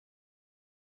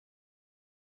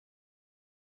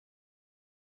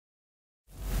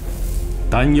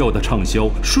丹药的畅销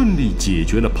顺利解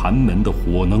决了盘门的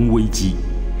火能危机。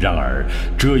然而，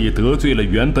这也得罪了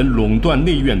原本垄断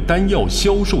内院丹药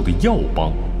销售的药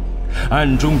帮，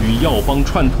暗中与药帮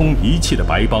串通一气的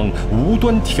白帮无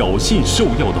端挑衅售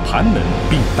药的盘门，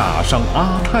并打伤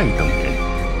阿泰等人。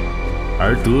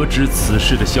而得知此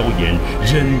事的萧炎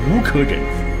忍无可忍，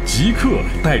即刻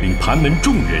带领盘门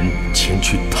众人前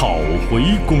去讨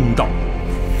回公道。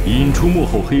引出幕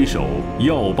后黑手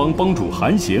药帮帮主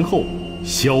韩贤后，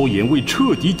萧炎为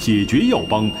彻底解决药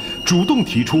帮，主动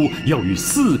提出要与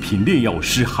4品炼药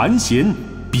师韩贤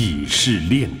比试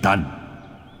炼丹。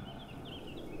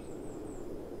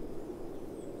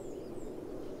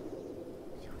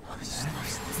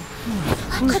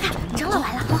快看，长老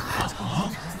来了！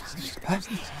哎，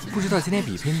不知道今天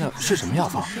比拼的是什么药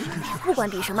方？不管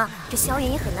比什么，这萧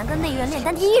炎也很难跟内院炼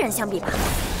丹第1人相比吧？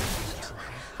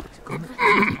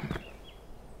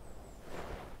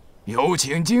有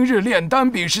请今日炼丹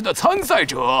比试的参赛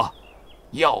者，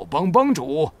药帮帮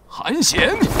主韩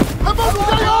贤。韩帮主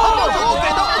加油！韩帮主给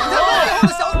他们最后的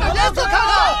小子颜色看看！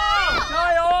加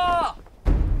油！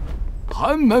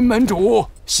寒门门主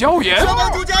萧炎。萧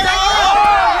帮主加油！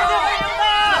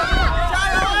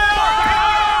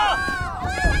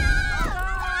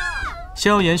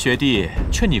萧炎学弟，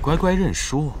劝你乖乖认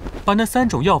输，把那3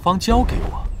种药方交给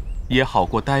我，也好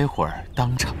过待会儿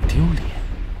当场丢脸。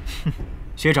哼，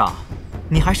学长，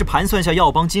你还是盘算下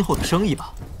药帮今后的生意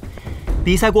吧。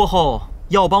比赛过后，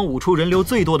药帮5处人流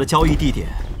最多的交易地点，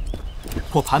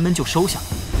我盘门就收下了。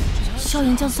萧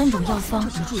炎将3种药方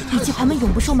以及盘门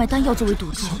永不售卖丹药作为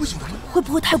赌注，会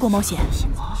不会太过冒险？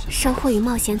收获与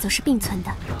冒险总是并存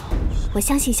的，我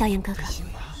相信萧炎哥哥。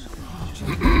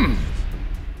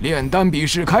炼丹比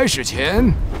试开始前，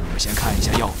我们先看一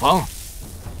下药方。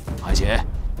韩贤，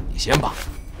你先吧。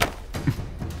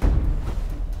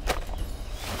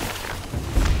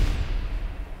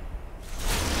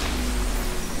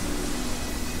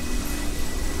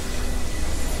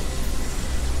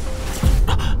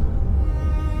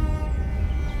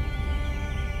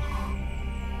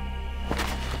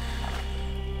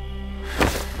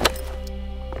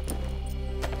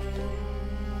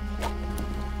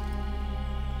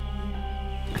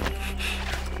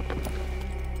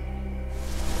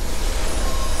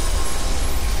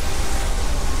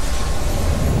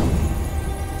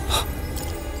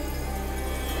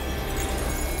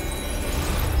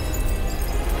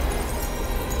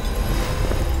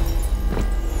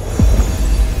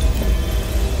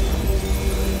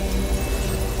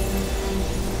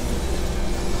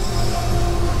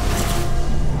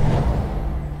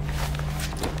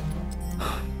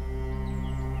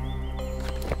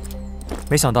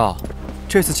没想到，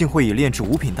这次竟会以炼制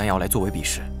5品丹药来作为比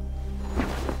试。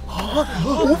啊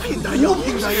，5品丹药，5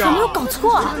品丹药，有没有搞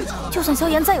错啊？就算萧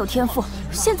炎再有天赋，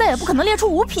现在也不可能炼出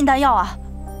5品丹药啊！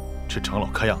这长老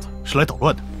看样子是来捣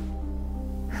乱的。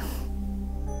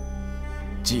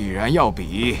既然要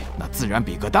比，那自然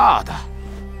比个大的。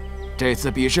这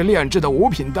次比试炼制的5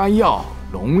品丹药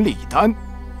龙力丹，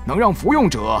能让服用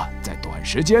者在短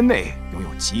时间内拥有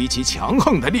极其强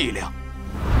横的力量。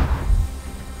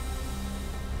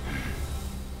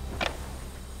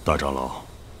大长老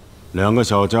，2个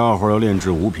小家伙要炼制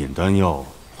5品丹药，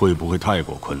会不会太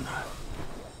过困难？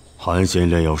韩贤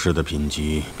炼药师的品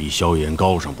级比萧炎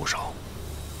高上不少，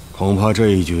恐怕这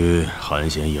一局韩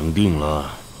贤赢定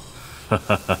了。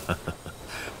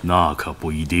那可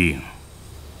不一定。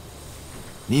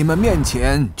你们面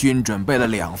前均准备了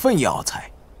2份药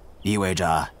材，意味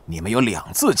着你们有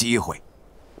2次机会。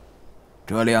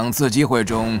这2次机会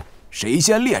中，谁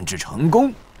先炼制成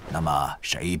功，那么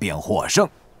谁便获胜。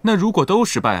那如果都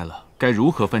失败了，该如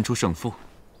何分出胜负？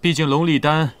毕竟龙力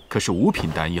丹可是5品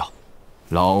丹药，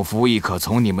老夫亦可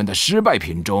从你们的失败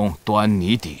品中端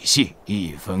倪底细，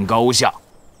一分高下。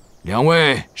2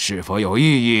位是否有异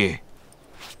议？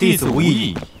弟子无异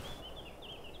议。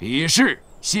比试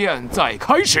现在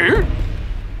开始。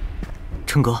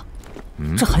琛哥，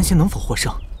这韩贤能否获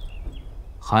胜？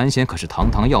韩贤可是堂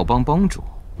堂药帮帮主，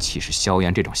岂是萧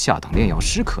炎这种下等炼药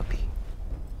师可比？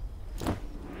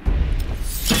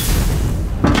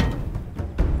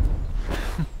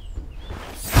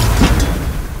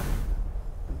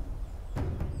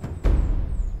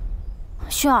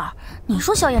薰儿，你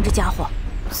说萧炎这家伙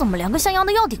怎么连个像样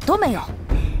的药鼎都没有？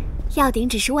药鼎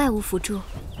只是外物辅助，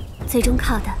最终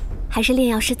靠的还是炼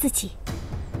药师自己。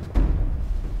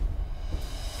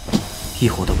异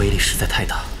火的威力实在太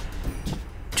大，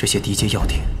这些低阶药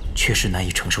鼎确实难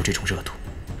以承受这种热度。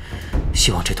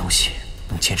希望这东西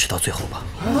能坚持到最后吧。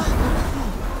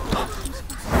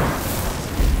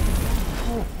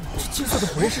这金色的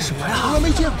火焰是什么呀？从来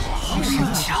没见过，好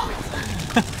神奇啊！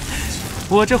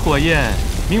我这火焰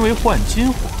名为幻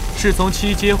金火，是从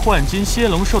7阶幻金蝎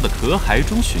龙兽的壳骸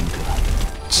中寻得。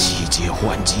7阶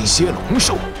幻金蝎龙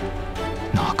兽，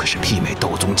那可是媲美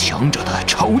斗宗强者的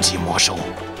超级魔兽。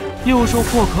幼兽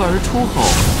破壳而出后，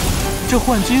这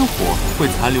幻金火会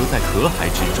残留在壳骸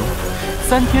之中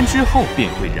，3天之后便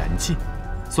会燃尽，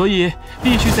所以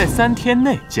必须在3天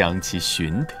内将其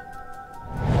寻得。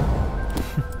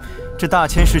这大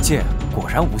千世界果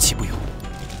然无奇不有。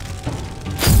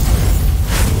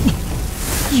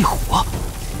异火，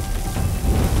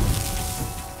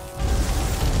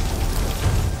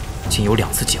仅有2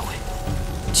次机会，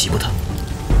急不得。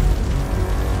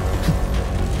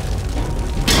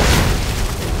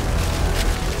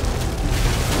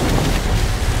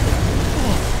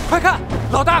快看，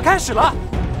老大开始了！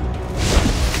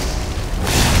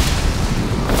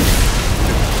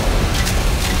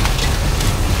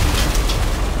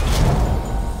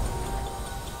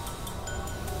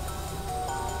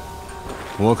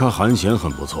我看韩贤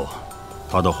很不错，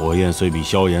他的火焰虽比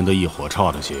萧炎的异火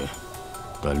差了些，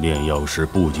但炼药师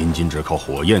不仅仅只靠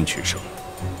火焰取胜。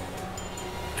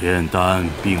炼丹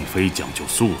并非讲究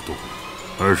速度，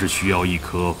而是需要一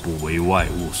颗不为外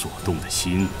物所动的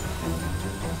心。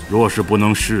若是不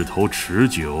能势头持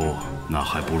久，那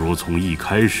还不如从一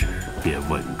开始便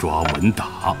稳抓稳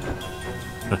打。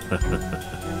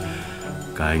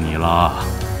该你了。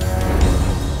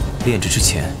炼制之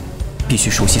前，必须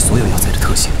熟悉所有药材的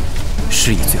特性，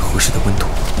施以最合适的温度，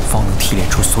方能提炼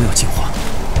出所有精华。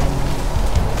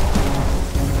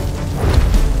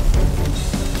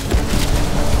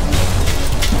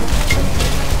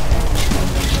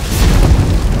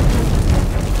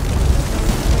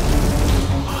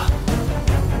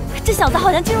这小子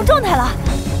好像进入状态了。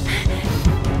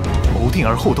谋定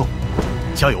而后动，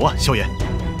加油啊，萧炎！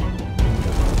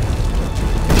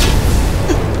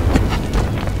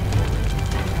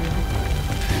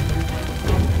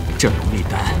这龙力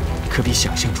丹可比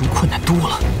想象中困难多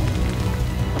了。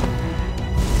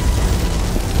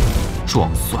装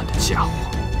蒜的家伙，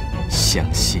相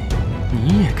信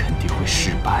你也肯定会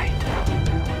失败的。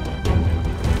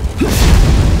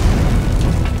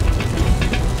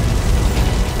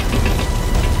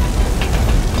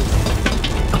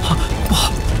不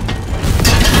好！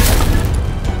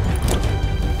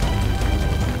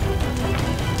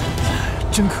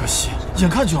真可惜，眼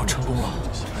看就要成功了。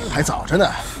还早着呢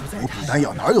，5品丹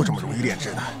药哪有这么容易炼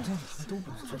制的？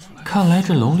看来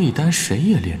这龙力丹谁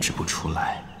也炼制不出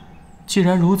来。既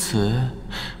然如此，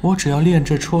我只要炼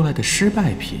制出来的失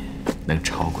败品能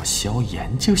超过萧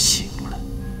炎就行了。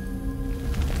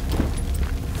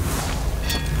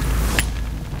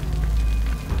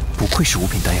不愧是5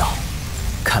品丹药，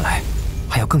看来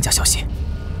还要更加小心。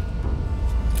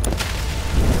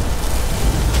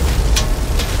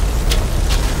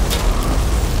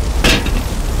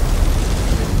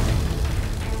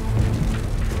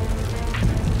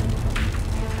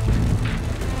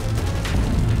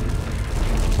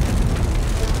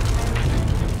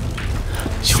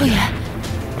萧炎，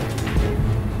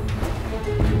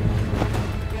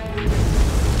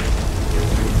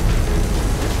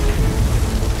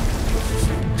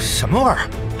什么味儿？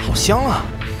好香啊！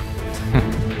哼，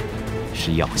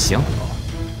是药香。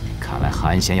看来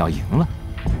韩贤要赢了。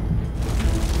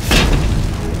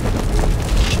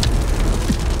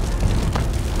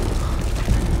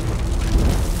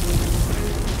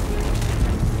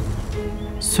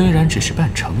虽然只是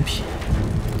半成品，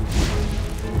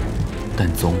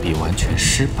但总比完全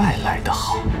失败来得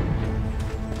好。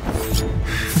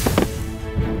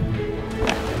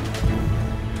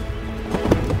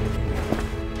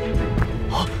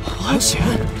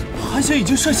韩贤已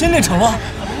经率先炼成了，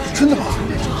真的吗？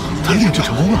他炼制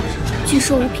成功了。据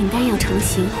说5品丹药成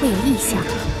型会有异象，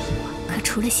可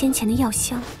除了先前的药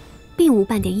香，并无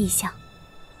半点异象。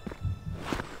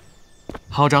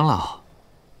郝长老，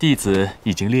弟子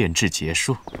已经炼制结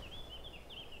束。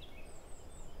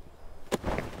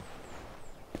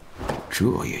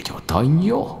这也叫丹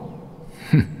药？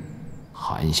哼！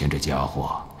韩贤这家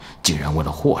伙竟然为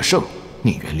了获胜，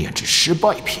宁愿炼制失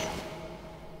败品。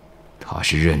他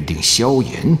是认定萧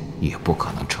炎也不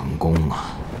可能成功啊！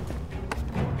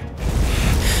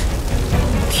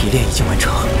提炼已经完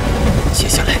成，接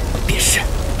下来便是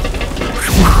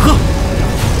融合。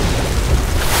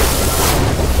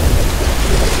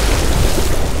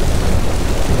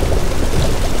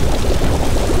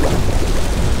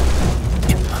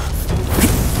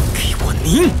给我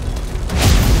凝！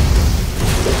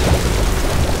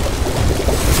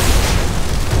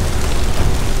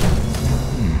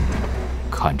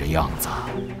看这样子，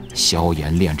萧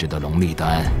炎炼制的龙力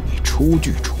丹已初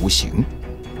具雏形。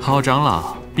郝长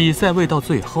老，比赛未到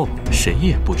最后，谁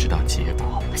也不知道结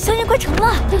果。萧炎快成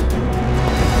了！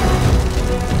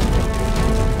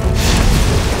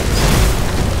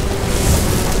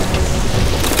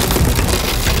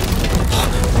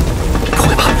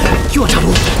快吧，又要炸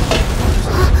炉！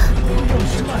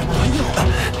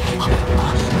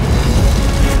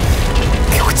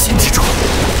给我坚持住！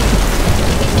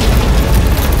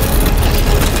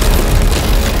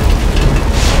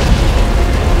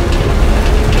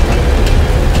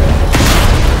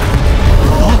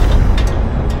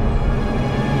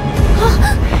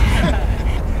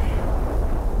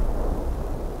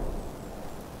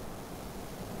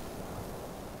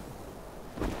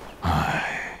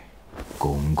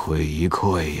功亏一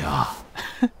篑呀！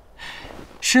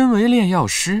身为炼药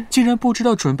师，竟然不知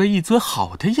道准备一尊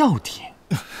好的药鼎，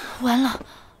完了！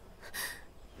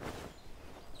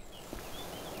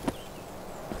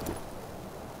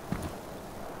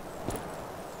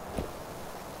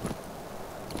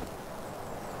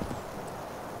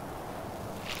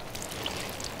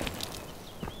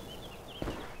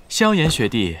萧炎学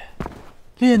弟，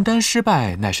炼丹失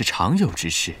败乃是常有之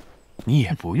事，你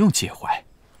也不用介怀。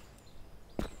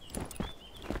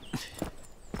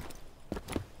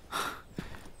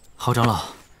郝长老，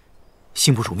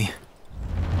信不辱命。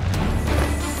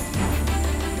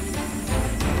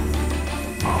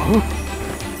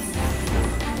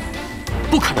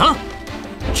不可能！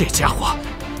这家伙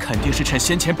肯定是趁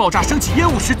先前爆炸升起烟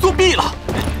雾时作弊了。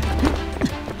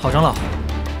郝长老，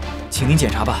请您检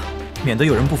查吧，免得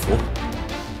有人不服。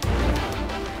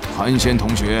韩仙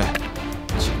同学，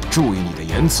请注意你的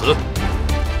言辞，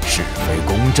是非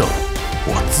公正，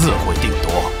我自会定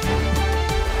夺。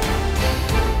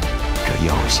这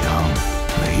药箱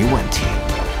没问题，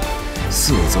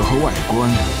色泽和外观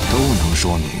都能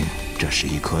说明这是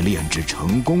一颗炼制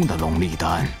成功的龙力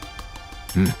丹。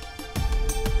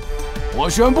我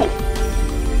宣布，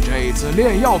这次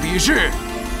炼药比试，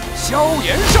萧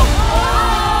炎胜。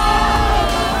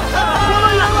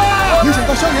没想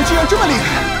到萧炎居然这么厉害，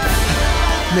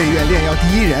内院炼药第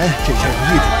一人，这下有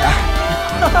易主了。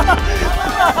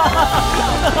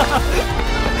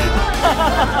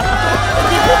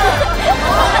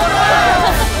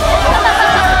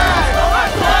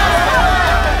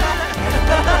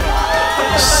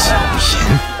萧炎，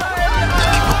你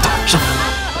给我等着！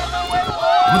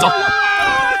我们走。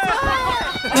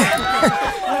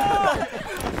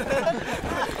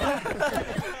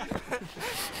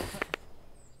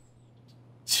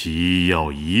棋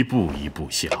要一步一步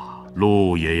下，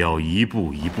路也要一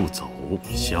步一步走。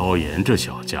萧炎这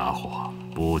小家伙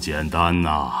不简单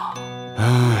呐！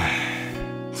唉，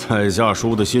在下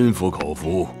输得心服口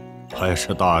服，还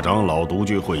是大长老独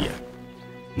具慧眼。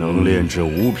能炼制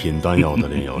5品丹药的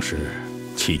炼药师，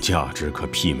其价值可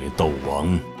媲美斗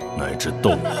王乃至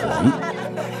斗皇。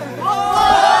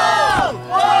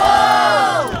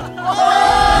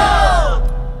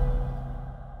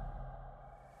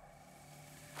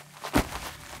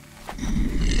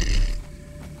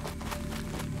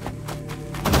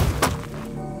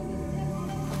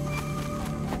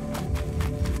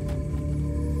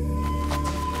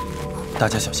大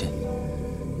家小心！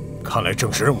看来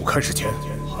正式任务开始前，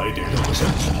还得热个身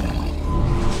体。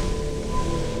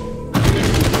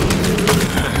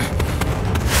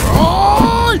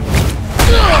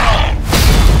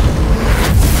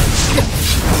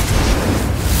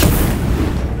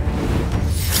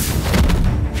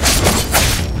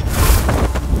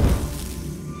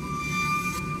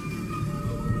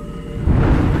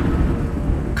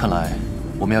看来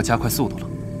我们要加快速度了。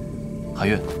韩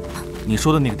月，你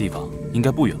说的那个地方应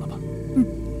该不远了吧？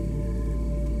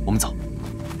我们走。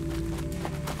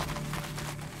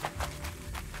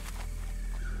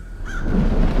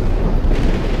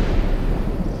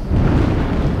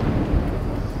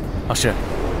老师，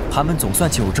寒门总算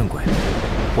进入正轨，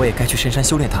我也该去深山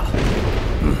修炼它了。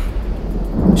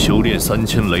修炼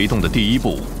3000雷动的第一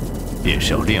步，便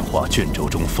是要炼化卷轴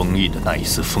中封印的那一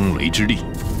丝风雷之力。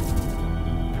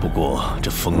不过这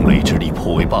风雷之力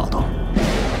颇为霸道，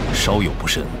稍有不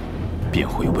慎，便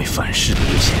会有被反噬的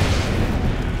危险。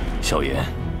萧炎，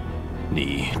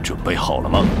你准备好了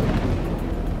吗？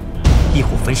一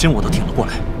火焚身我都挺了过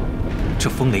来，这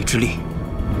风雷之力，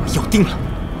我要定了。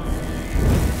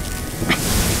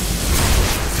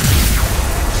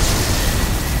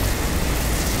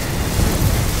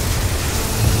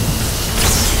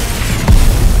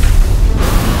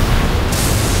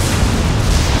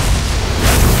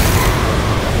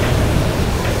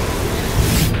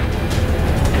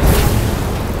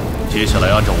接下来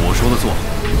按照我说的做，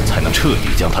才能彻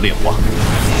底将它炼化。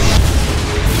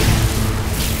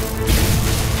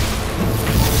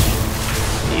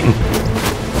凝。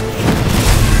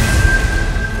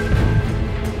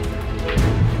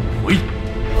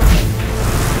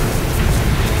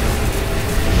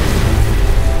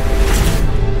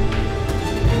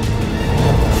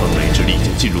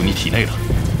进入你体内了，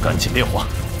赶紧炼化。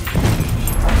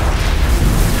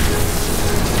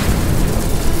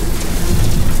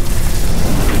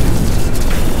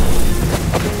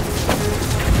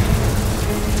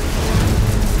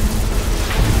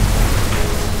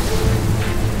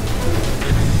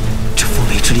这风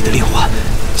雷之力的炼化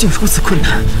竟如此困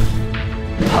难。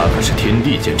它可是天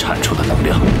地间产出的能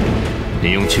量，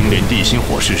你用青莲地心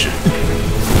火试试。